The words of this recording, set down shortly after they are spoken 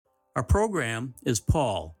Our program is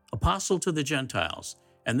Paul, Apostle to the Gentiles,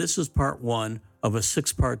 and this is part one of a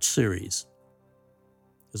six-part series.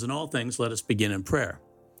 As in all things, let us begin in prayer.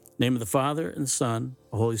 In the name of the Father, and the Son, and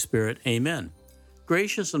the Holy Spirit, amen.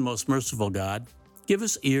 Gracious and most merciful God, give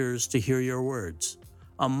us ears to hear your words,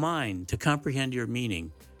 a mind to comprehend your meaning,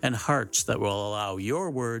 and hearts that will allow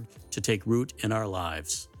your word to take root in our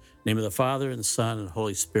lives. In the name of the Father, and the Son, and the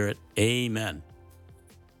Holy Spirit, amen.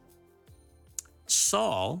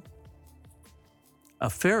 Saul, a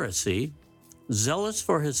Pharisee, zealous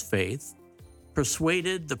for his faith,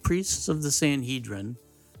 persuaded the priests of the Sanhedrin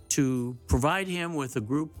to provide him with a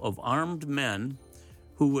group of armed men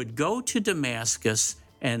who would go to Damascus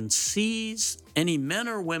and seize any men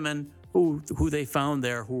or women who they found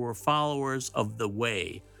there who were followers of the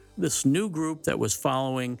way, this new group that was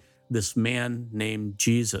following this man named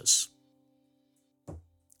Jesus.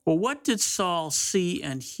 Well, what did Saul see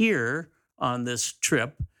and hear on this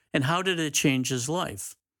trip, and how did it change his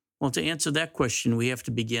life? Well, to answer that question, we have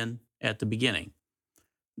to begin at the beginning.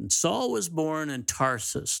 And Saul was born in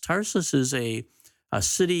Tarsus. Tarsus is a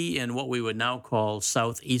city in what we would now call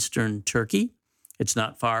southeastern Turkey. It's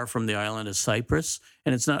not far from the island of Cyprus,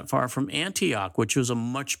 and it's not far from Antioch, which was a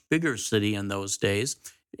much bigger city in those days.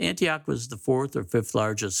 Antioch was the fourth or fifth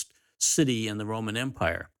largest city in the Roman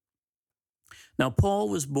Empire. Now, Paul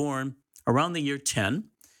was born around the year 10,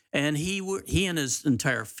 and he and his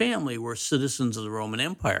entire family were citizens of the Roman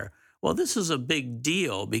Empire. Well, this is a big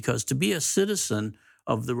deal because to be a citizen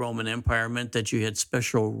of the Roman Empire meant that you had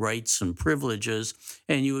special rights and privileges,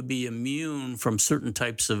 and you would be immune from certain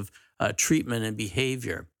types of treatment and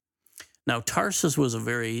behavior. Now, Tarsus was a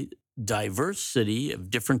very diverse city of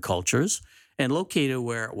different cultures, and located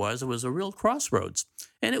where it was a real crossroads.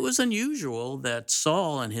 And it was unusual that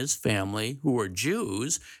Saul and his family, who were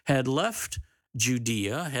Jews, had left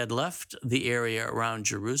Judea, had left the area around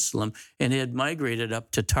Jerusalem, and had migrated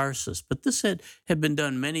up to Tarsus. But this had been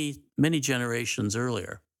done many, many generations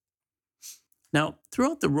earlier. Now,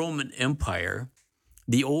 throughout the Roman Empire,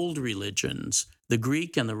 the old religions, the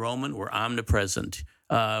Greek and the Roman, were omnipresent,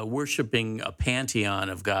 worshiping a pantheon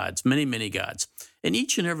of gods, many, many gods. And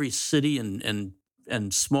each and every city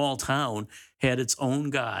and small town had its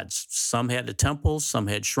own gods. Some had a temple, some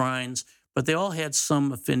had shrines, but they all had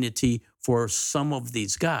some affinity for some of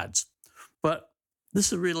these gods. But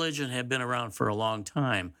this religion had been around for a long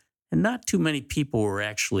time, and not too many people were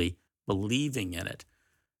actually believing in it.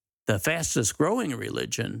 The fastest growing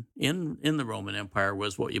religion in the Roman Empire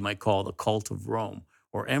was what you might call the cult of Rome,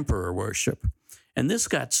 or emperor worship. And this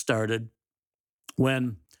got started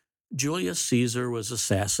when Julius Caesar was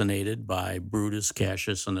assassinated by Brutus,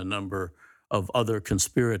 Cassius, and a number of other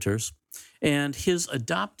conspirators. And his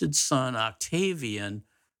adopted son, Octavian,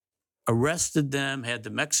 arrested them, had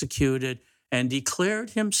them executed, and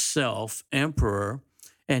declared himself emperor.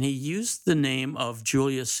 And he used the name of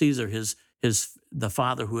Julius Caesar, the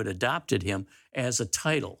father who had adopted him, as a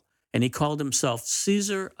title. And he called himself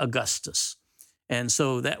Caesar Augustus. And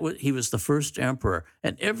so he was the first emperor.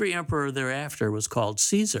 And every emperor thereafter was called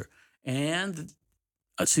Caesar. And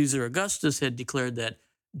Caesar Augustus had declared that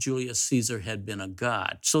Julius Caesar had been a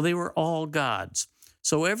god. So they were all gods.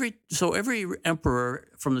 So every emperor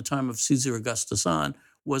from the time of Caesar Augustus on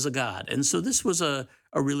was a god. And so this was a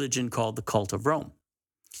religion called the cult of Rome.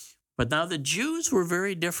 But now the Jews were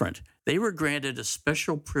very different. They were granted a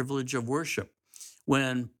special privilege of worship.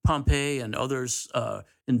 When Pompey and others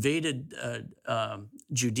invaded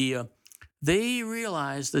Judea, they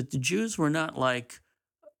realized that the Jews were not like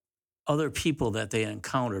other people that they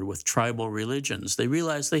encountered with tribal religions. They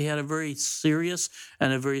realized they had a very serious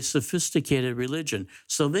and a very sophisticated religion.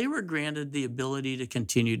 So they were granted the ability to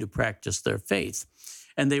continue to practice their faith.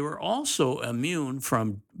 And they were also immune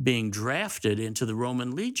from being drafted into the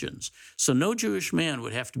Roman legions. So no Jewish man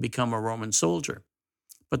would have to become a Roman soldier.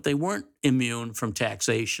 But they weren't immune from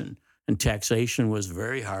taxation, and taxation was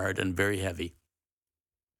very hard and very heavy.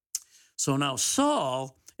 So now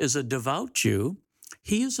Saul is a devout Jew.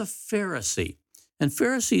 He is a Pharisee, and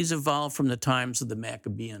Pharisees evolved from the times of the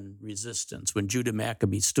Maccabean resistance, when Judah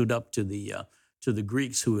Maccabee stood up to the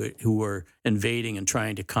Greeks who were invading and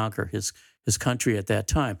trying to conquer his country at that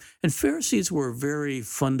time. And Pharisees were very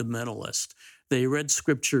fundamentalist. They read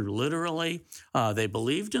Scripture literally. They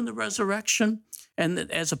believed in the resurrection, and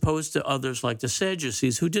as opposed to others like the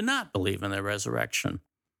Sadducees who did not believe in the resurrection.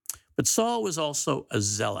 But Saul was also a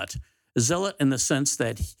zealot in the sense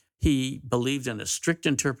that he believed in a strict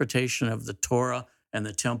interpretation of the Torah and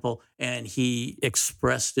the temple, and he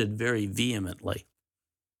expressed it very vehemently.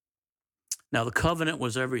 Now, the covenant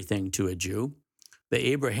was everything to a Jew. The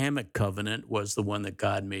Abrahamic covenant was the one that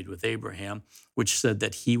God made with Abraham, which said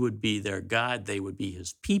that he would be their God, they would be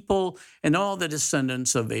his people, and all the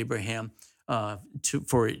descendants of Abraham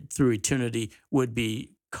through eternity would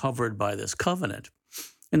be covered by this covenant.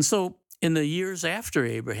 And so in the years after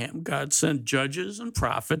Abraham, God sent judges and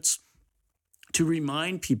prophets to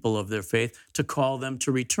remind people of their faith, to call them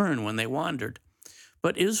to return when they wandered.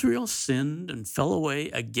 But Israel sinned and fell away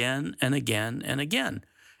again and again and again.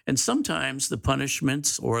 And sometimes the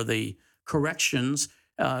punishments or the corrections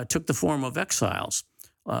took the form of exiles,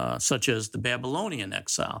 such as the Babylonian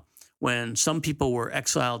exile. When some people were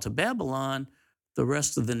exiled to Babylon, the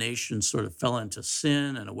rest of the nation sort of fell into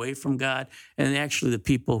sin and away from God. And actually, the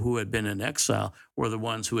people who had been in exile were the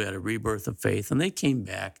ones who had a rebirth of faith, and they came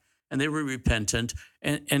back and they were repentant,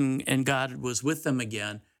 and God was with them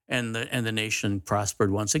again, and the nation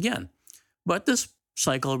prospered once again. But this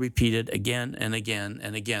cycle repeated again and again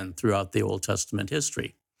and again throughout the Old Testament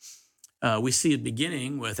history. We see it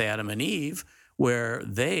beginning with Adam and Eve, where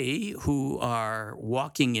they, who are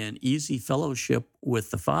walking in easy fellowship with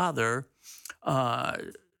the Father,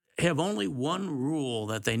 have only one rule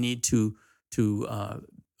that they need to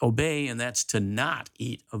obey, and that's to not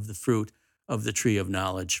eat of the fruit of the tree of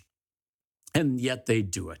knowledge. And yet they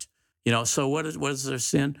do it. So what is their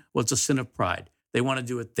sin? Well, it's a sin of pride. They want to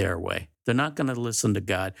do it their way. They're not going to listen to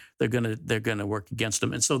God. They're going to work against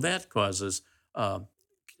him. And so that causes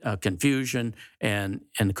confusion and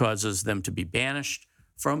causes them to be banished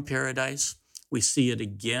from paradise. We see it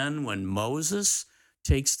again when Moses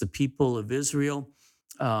takes the people of Israel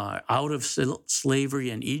out of slavery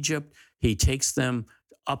in Egypt. He takes them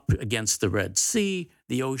up against the Red Sea.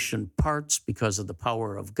 The ocean parts because of the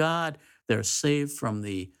power of God. They're saved from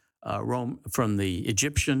the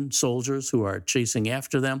Egyptian soldiers who are chasing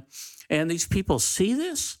after them. And these people see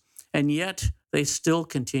this, and yet they still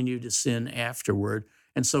continue to sin afterward.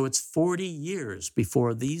 And so it's 40 years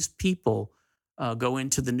before these people go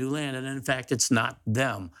into the new land. And in fact, it's not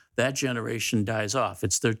them. That generation dies off.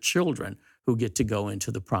 It's their children who get to go into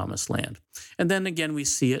the promised land. And then again, we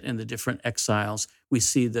see it in the different exiles. We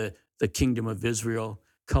see the kingdom of Israel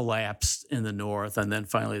collapsed in the north, and then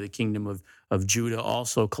finally the kingdom of Judah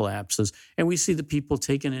also collapses. And we see the people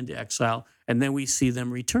taken into exile, and then we see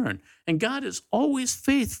them return. And God is always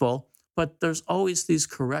faithful, but there's always these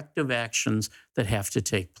corrective actions that have to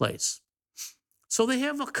take place. So they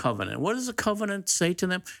have a covenant. What does a covenant say to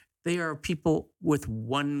them? They are people with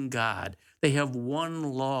one God. They have one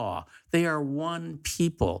law. They are one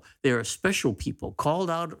people. They are a special people called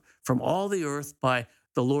out from all the earth by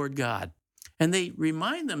the Lord God. And they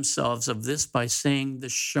remind themselves of this by saying the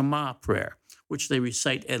Shema prayer, which they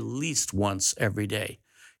recite at least once every day.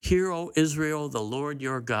 Hear, O Israel, the Lord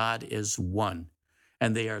your God is one,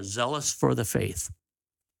 and they are zealous for the faith.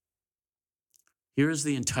 Here's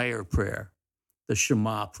the entire prayer, the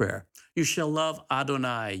Shema prayer. You shall love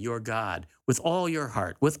Adonai, your God, with all your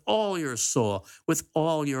heart, with all your soul, with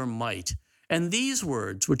all your might. And these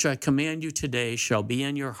words, which I command you today, shall be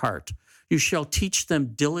in your heart. You shall teach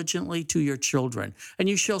them diligently to your children, and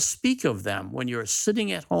you shall speak of them when you are sitting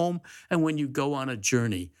at home and when you go on a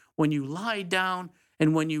journey, when you lie down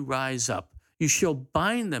and when you rise up. You shall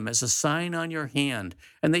bind them as a sign on your hand,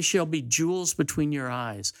 and they shall be jewels between your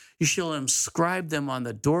eyes. You shall inscribe them on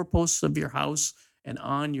the doorposts of your house and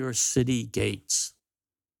on your city gates.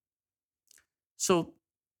 So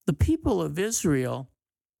the people of Israel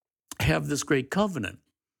have this great covenant.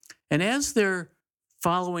 And as they're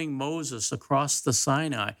following Moses across the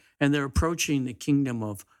Sinai and they're approaching the kingdom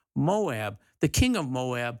of Moab, the king of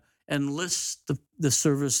Moab enlists the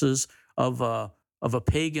services of a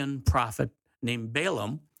pagan prophet named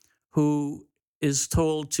Balaam, who is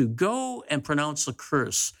told to go and pronounce a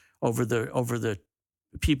curse over the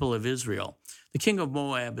people of Israel. The king of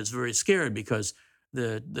Moab is very scared because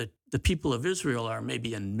the people of Israel are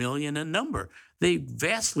maybe 1 million in number. They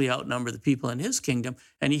vastly outnumber the people in his kingdom,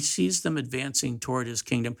 and he sees them advancing toward his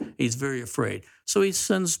kingdom. He's very afraid. So he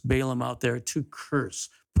sends Balaam out there to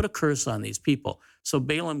put a curse on these people. So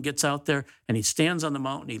Balaam gets out there, and he stands on the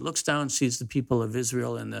mountain. He looks down, sees the people of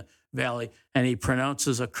Israel in the valley, and he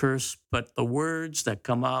pronounces a curse, but the words that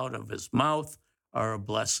come out of his mouth are a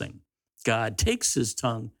blessing. God takes his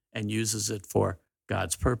tongue and uses it for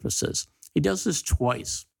God's purposes. He does this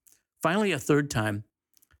twice. Finally, a third time,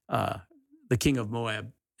 the king of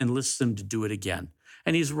Moab enlists him to do it again.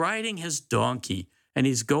 And he's riding his donkey, and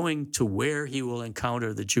he's going to where he will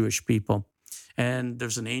encounter the Jewish people. And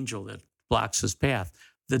there's an angel that blocks his path.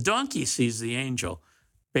 The donkey sees the angel.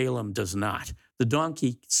 Balaam does not. The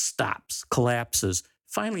donkey stops, collapses,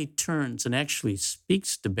 finally turns and actually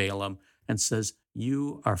speaks to Balaam and says,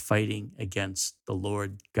 "You are fighting against the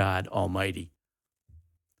Lord God Almighty."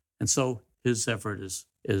 And so his effort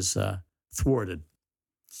is thwarted.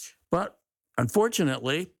 But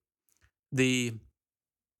unfortunately, the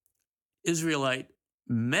Israelite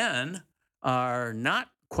men are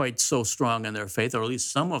not quite so strong in their faith, or at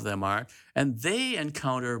least some of them aren't, and they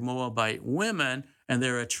encounter Moabite women and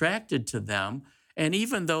they're attracted to them. And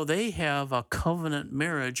even though they have a covenant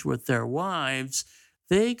marriage with their wives,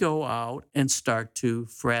 they go out and start to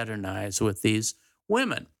fraternize with these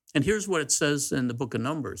women. And here's what it says in the book of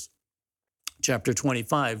Numbers, chapter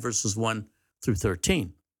 25, verses 1 through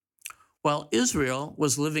 13. While Israel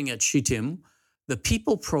was living at Shittim, the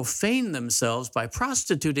people profaned themselves by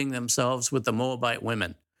prostituting themselves with the Moabite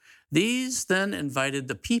women. These then invited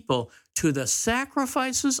the people to the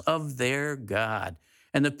sacrifices of their God,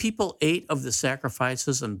 and the people ate of the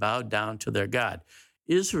sacrifices and bowed down to their God.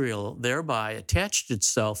 Israel thereby attached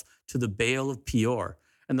itself to the Baal of Peor,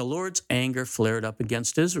 and the Lord's anger flared up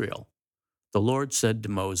against Israel. The Lord said to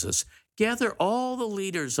Moses, "Gather all the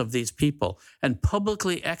leaders of these people and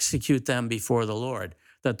publicly execute them before the Lord,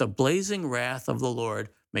 that the blazing wrath of the Lord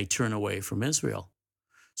may turn away from Israel."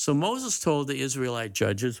 So Moses told the Israelite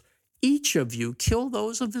judges, "Each of you kill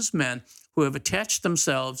those of his men who have attached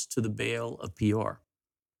themselves to the Baal of Peor."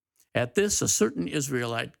 At this, a certain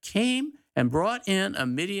Israelite came and brought in a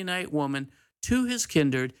Midianite woman to his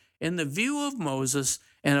kindred in the view of Moses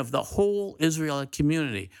and of the whole Israelite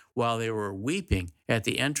community while they were weeping at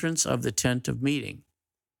the entrance of the tent of meeting.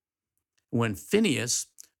 When Phinehas,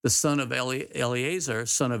 the son of Eleazar,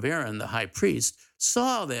 son of Aaron, the high priest,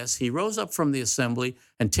 saw this, he rose up from the assembly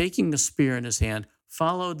and taking a spear in his hand,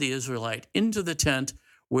 followed the Israelite into the tent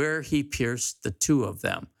where he pierced the two of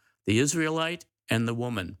them, the Israelite and the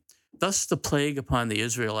woman. Thus the plague upon the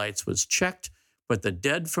Israelites was checked, but the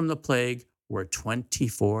dead from the plague were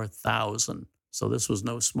 24,000. So this was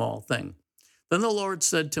no small thing. Then the Lord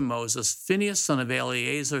said to Moses, "Phinehas, son of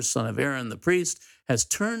Eleazar, son of Aaron the priest, has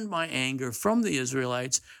turned my anger from the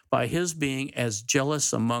Israelites by his being as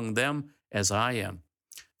jealous among them as I am.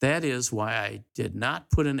 That is why I did not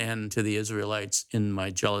put an end to the Israelites in my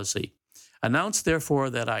jealousy. Announce therefore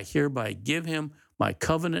that I hereby give him my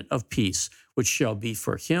covenant of peace, which shall be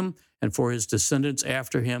for him and for his descendants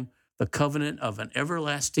after him, the covenant of an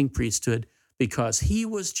everlasting priesthood, because he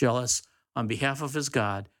was jealous on behalf of his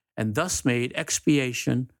God and thus made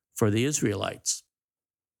expiation for the Israelites."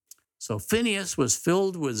 So Phinehas was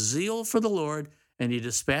filled with zeal for the Lord, and he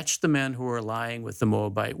dispatched the men who were lying with the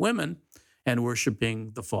Moabite women and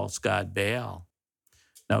worshiping the false god Baal.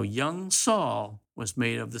 Now, young Saul was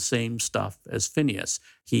made of the same stuff as Phinehas.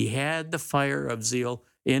 He had the fire of zeal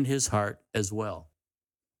in his heart as well.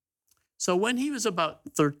 So when he was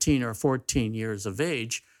about 13 or 14 years of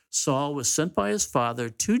age, Saul was sent by his father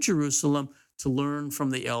to Jerusalem to learn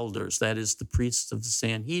from the elders, that is, the priests of the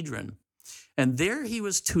Sanhedrin. And there he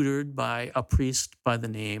was tutored by a priest by the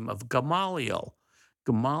name of Gamaliel.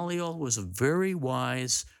 Gamaliel was a very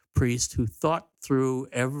wise priest who thought through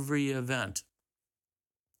every event.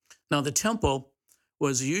 Now, the temple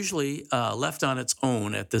was usually left on its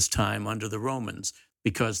own at this time under the Romans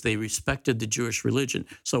because they respected the Jewish religion.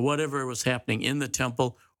 So whatever was happening in the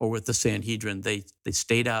temple or with the Sanhedrin, they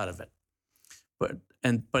stayed out of it.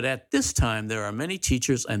 But at this time, there are many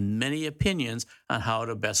teachers and many opinions on how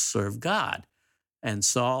to best serve God. And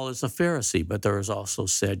Saul is a Pharisee, but there is also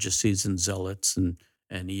Sadducees and Zealots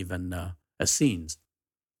and even Essenes.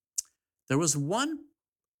 There was one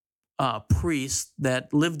priest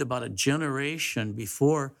that lived about a generation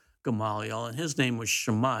before Gamaliel, and his name was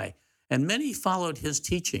Shammai. And many followed his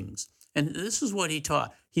teachings. And this is what he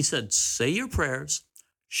taught. He said, "Say your prayers,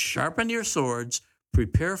 sharpen your swords,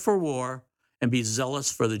 prepare for war, and be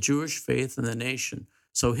zealous for the Jewish faith and the nation."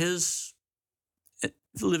 So his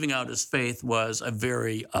living out his faith was a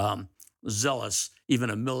very zealous, even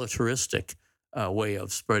a militaristic way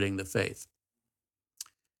of spreading the faith.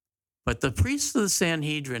 But the priests of the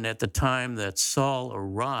Sanhedrin at the time that Saul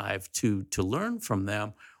arrived to learn from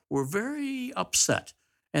them were very upset.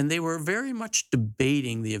 And they were very much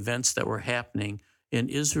debating the events that were happening in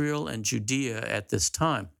Israel and Judea at this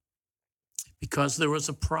time. Because there was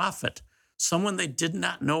a prophet, someone they did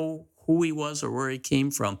not know who he was or where he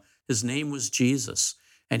came from. His name was Jesus.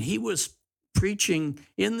 And he was preaching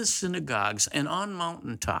in the synagogues and on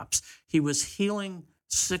mountaintops. He was healing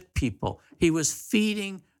sick people. He was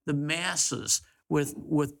feeding the masses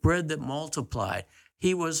with bread that multiplied.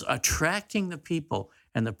 He was attracting the people,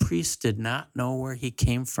 and the priests did not know where he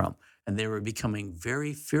came from. And they were becoming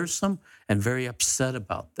very fearsome and very upset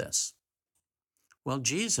about this. Well,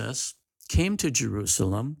 Jesus came to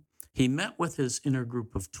Jerusalem, He met with his inner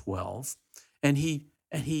group of 12, and he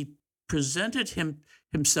presented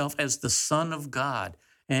himself as the Son of God.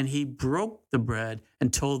 And he broke the bread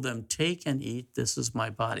and told them, "Take and eat, this is my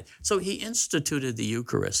body." So he instituted the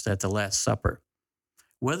Eucharist at the Last Supper.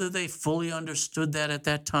 Whether they fully understood that at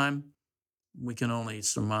that time, we can only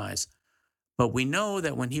surmise. But we know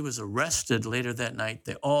that when he was arrested later that night,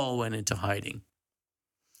 they all went into hiding.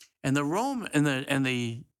 And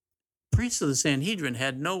the priests of the Sanhedrin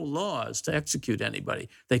had no laws to execute anybody.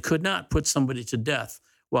 They could not put somebody to death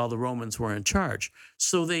while the Romans were in charge.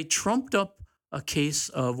 So they trumped up a case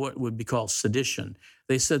of what would be called sedition.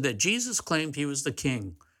 They said that Jesus claimed he was the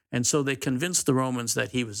king. And so they convinced the Romans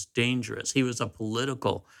that he was dangerous. He was a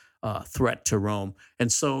political threat to Rome. And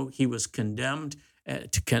so he was condemned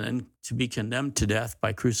to be condemned to death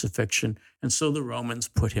by crucifixion. And so the Romans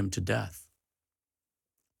put him to death.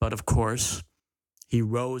 But of course, he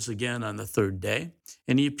rose again on the third day,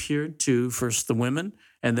 and he appeared to first the women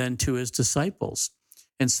and then to his disciples.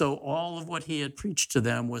 And so all of what he had preached to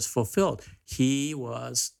them was fulfilled. He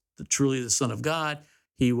was truly the Son of God.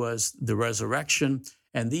 He was the resurrection.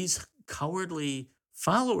 And these cowardly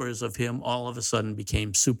followers of him all of a sudden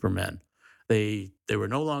became supermen. They were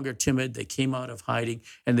no longer timid. They came out of hiding,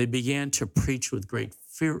 and they began to preach with great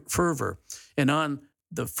fervor. And on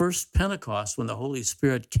the first Pentecost, when the Holy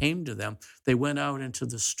Spirit came to them, they went out into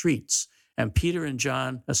the streets. And Peter and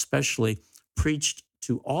John especially preached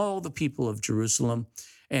to all the people of Jerusalem.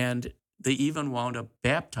 And they even wound up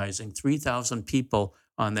baptizing 3,000 people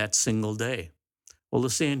on that single day. Well, the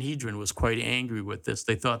Sanhedrin was quite angry with this.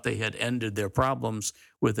 They thought they had ended their problems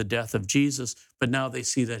with the death of Jesus, but now they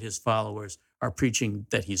see that his followers are preaching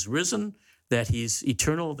that he's risen, that he's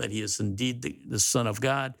eternal, that he is indeed the Son of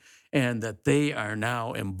God, and that they are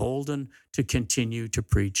now emboldened to continue to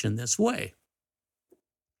preach in this way.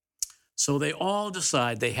 So they all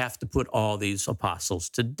decide they have to put all these apostles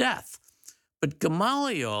to death. But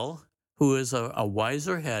Gamaliel, who is a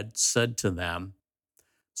wiser head, said to them,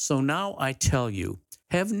 "So now I tell you,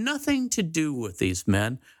 have nothing to do with these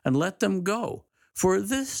men and let them go. For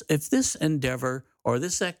if this endeavor or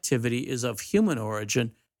this activity is of human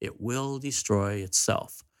origin, it will destroy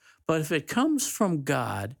itself. But if it comes from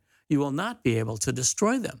God, you will not be able to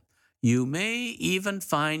destroy them. You may even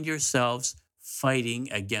find yourselves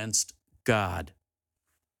fighting against God."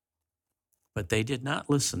 But they did not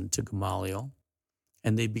listen to Gamaliel,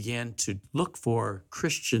 and they began to look for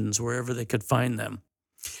Christians wherever they could find them.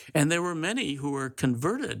 And there were many who were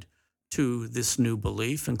converted to this new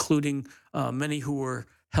belief, including many who were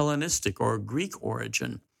Hellenistic or Greek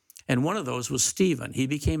origin. And one of those was Stephen. He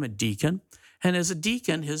became a deacon. And as a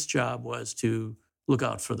deacon, his job was to look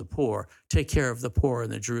out for the poor, take care of the poor in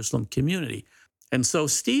the Jerusalem community. And so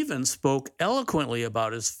Stephen spoke eloquently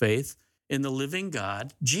about his faith in the living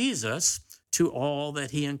God, Jesus, to all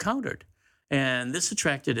that he encountered. And this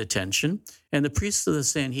attracted attention, and the priests of the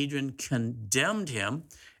Sanhedrin condemned him.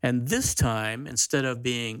 And this time, instead of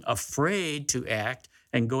being afraid to act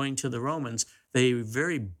and going to the Romans, they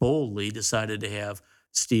very boldly decided to have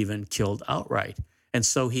Stephen killed outright. And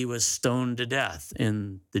so he was stoned to death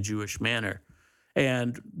in the Jewish manner.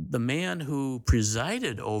 And the man who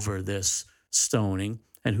presided over this stoning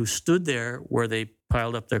and who stood there where they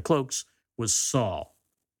piled up their cloaks was Saul,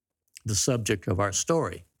 the subject of our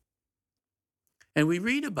story. And we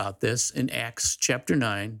read about this in Acts chapter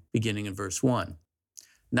 9, beginning in verse 1.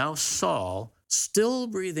 Now Saul, still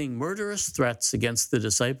breathing murderous threats against the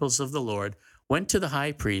disciples of the Lord, went to the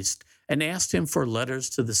high priest and asked him for letters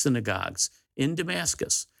to the synagogues in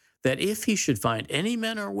Damascus, that if he should find any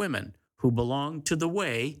men or women who belonged to the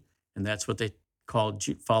way, and that's what they called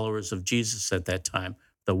followers of Jesus at that time,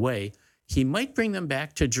 the way, he might bring them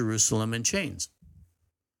back to Jerusalem in chains.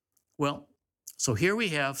 Well, so here we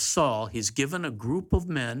have Saul. He's given a group of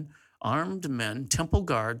men, armed men, temple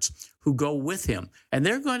guards, who go with him. And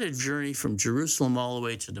they're going to journey from Jerusalem all the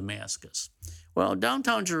way to Damascus. Well,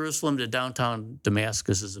 downtown Jerusalem to downtown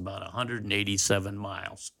Damascus is about 187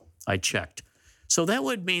 miles. I checked. So that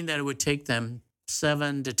would mean that it would take them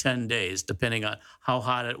 7 to 10 days, depending on how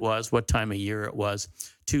hot it was, what time of year it was,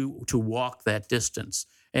 to walk that distance.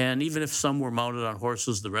 And even if some were mounted on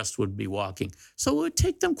horses, the rest would be walking. So it would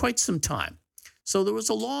take them quite some time. So there was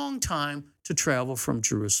a long time to travel from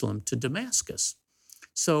Jerusalem to Damascus.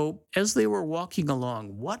 So as they were walking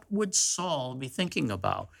along, what would Saul be thinking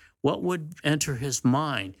about? What would enter his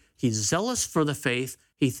mind? He's zealous for the faith.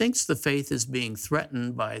 He thinks the faith is being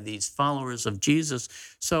threatened by these followers of Jesus.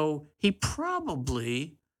 So he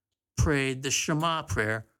probably prayed the Shema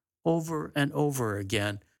prayer over and over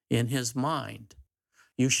again in his mind.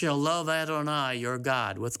 You shall love Adonai, your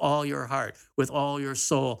God, with all your heart, with all your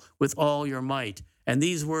soul, with all your might. And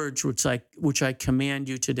these words which I command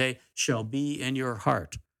you today shall be in your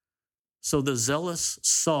heart. So the zealous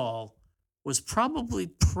Saul was probably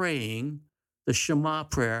praying the Shema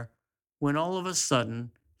prayer when all of a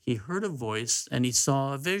sudden he heard a voice and he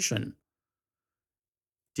saw a vision.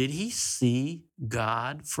 Did he see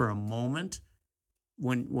God for a moment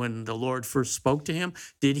when the Lord first spoke to him?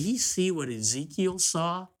 Did he see what Ezekiel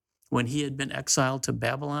saw when he had been exiled to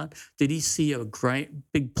Babylon? Did he see a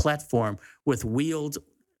great big platform with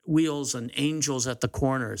wheels and angels at the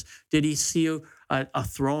corners? Did he see a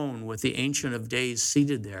throne with the Ancient of Days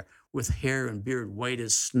seated there with hair and beard white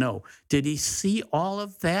as snow? Did he see all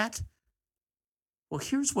of that? Well,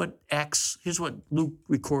 here's what Luke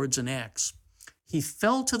records in Acts. He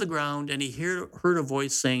fell to the ground and he heard a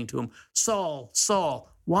voice saying to him, Saul, Saul,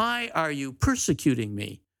 why are you persecuting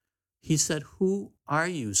me? He said, Who are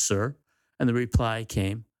you, sir? And the reply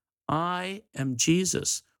came, I am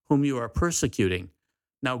Jesus, whom you are persecuting.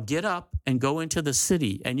 Now get up and go into the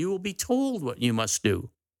city, and you will be told what you must do.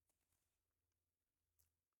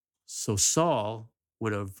 So Saul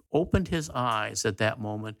would have opened his eyes at that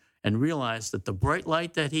moment and realized that the bright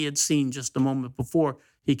light that he had seen just a moment before,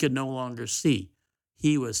 he could no longer see.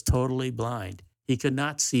 He was totally blind. He could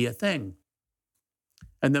not see a thing.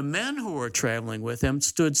 And the men who were traveling with him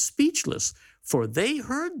stood speechless, for they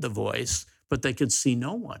heard the voice, but they could see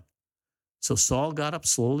no one. So Saul got up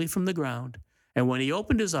slowly from the ground, and when he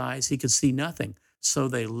opened his eyes, he could see nothing. So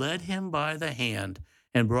they led him by the hand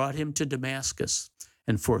and brought him to Damascus.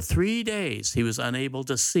 And for 3 days he was unable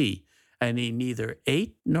to see, and he neither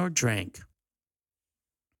ate nor drank.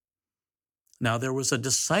 Now there was a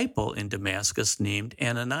disciple in Damascus named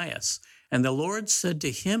Ananias, and the Lord said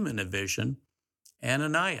to him in a vision,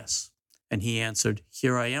 Ananias. And he answered,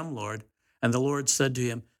 Here I am, Lord. And the Lord said to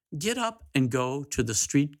him, Get up and go to the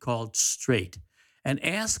street called Straight, and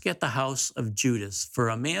ask at the house of Judas for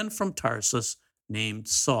a man from Tarsus named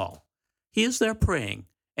Saul. He is there praying,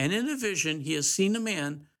 and in a vision he has seen a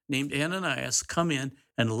man named Ananias come in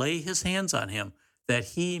and lay his hands on him, that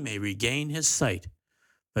he may regain his sight.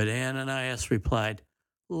 But Ananias replied,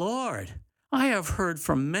 Lord, I have heard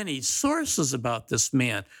from many sources about this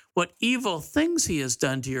man, what evil things he has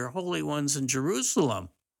done to your holy ones in Jerusalem.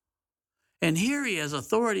 And here he has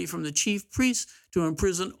authority from the chief priests to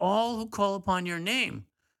imprison all who call upon your name.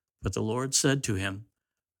 But the Lord said to him,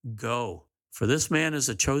 Go, for this man is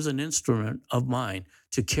a chosen instrument of mine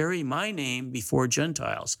to carry my name before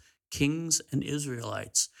Gentiles, kings and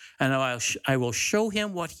Israelites. And I will show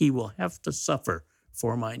him what he will have to suffer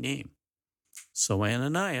for my name. So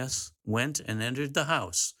Ananias went and entered the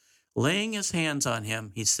house. Laying his hands on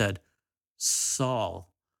him, he said, Saul,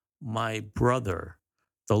 my brother,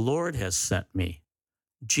 the Lord has sent me,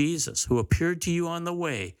 Jesus, who appeared to you on the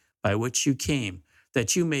way by which you came,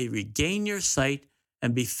 that you may regain your sight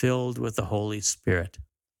and be filled with the Holy Spirit.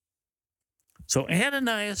 So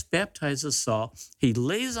Ananias baptizes Saul. He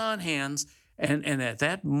lays on hands, and at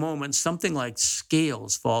that moment, something like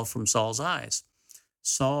scales fall from Saul's eyes.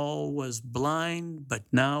 Saul was blind, but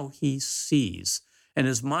now he sees, and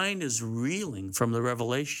his mind is reeling from the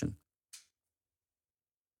revelation.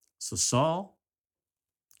 So Saul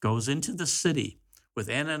goes into the city with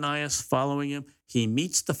Ananias following him. He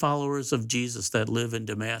meets the followers of Jesus that live in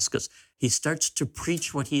Damascus. He starts to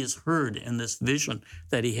preach what he has heard in this vision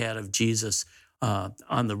that he had of Jesus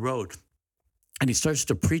on the road. And he starts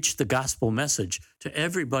to preach the gospel message to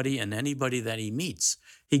everybody and anybody that he meets.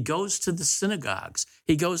 He goes to the synagogues.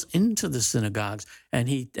 He goes into the synagogues, and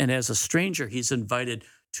as a stranger, he's invited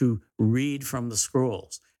to read from the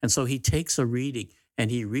scrolls. And so he takes a reading and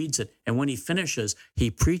he reads it. And when he finishes, he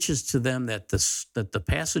preaches to them that the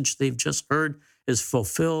passage they've just heard is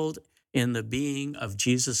fulfilled in the being of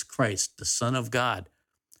Jesus Christ, the Son of God.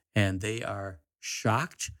 And they are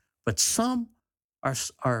shocked, but some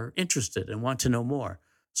are interested and want to know more.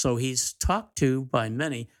 So he's talked to by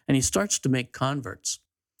many, and he starts to make converts.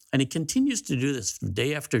 And he continues to do this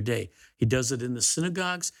day after day. He does it in the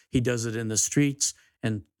synagogues. He does it in the streets.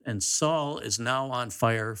 And Saul is now on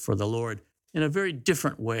fire for the Lord in a very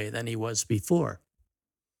different way than he was before.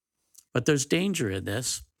 But there's danger in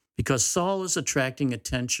this, because Saul is attracting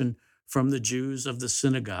attention from the Jews of the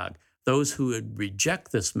synagogue, those who would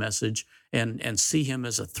reject this message and see him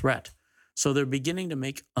as a threat. So they're beginning to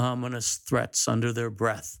make ominous threats under their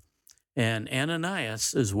breath. And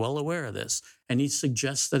Ananias is well aware of this, and he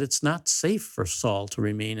suggests that it's not safe for Saul to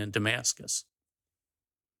remain in Damascus.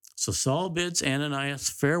 So Saul bids Ananias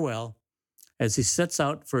farewell as he sets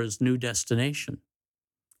out for his new destination.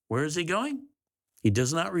 Where is he going? He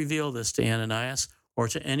does not reveal this to Ananias or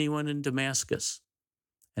to anyone in Damascus.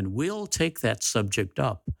 And we'll take that subject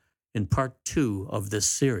up in part 2 of this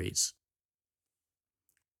series.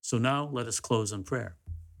 So now let us close in prayer.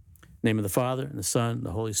 In the name of the Father, and the Son, and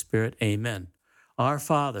the Holy Spirit, amen. Our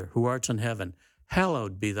Father, who art in heaven,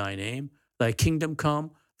 hallowed be thy name. Thy kingdom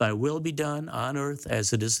come, thy will be done on earth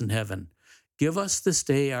as it is in heaven. Give us this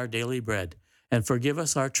day our daily bread, and forgive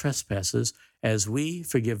us our trespasses, as we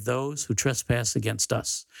forgive those who trespass against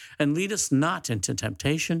us. And lead us not into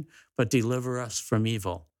temptation, but deliver us from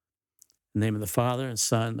evil. In the name of the Father, and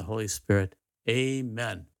Son, and the Holy Spirit,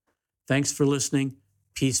 amen. Thanks for listening.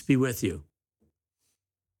 Peace be with you.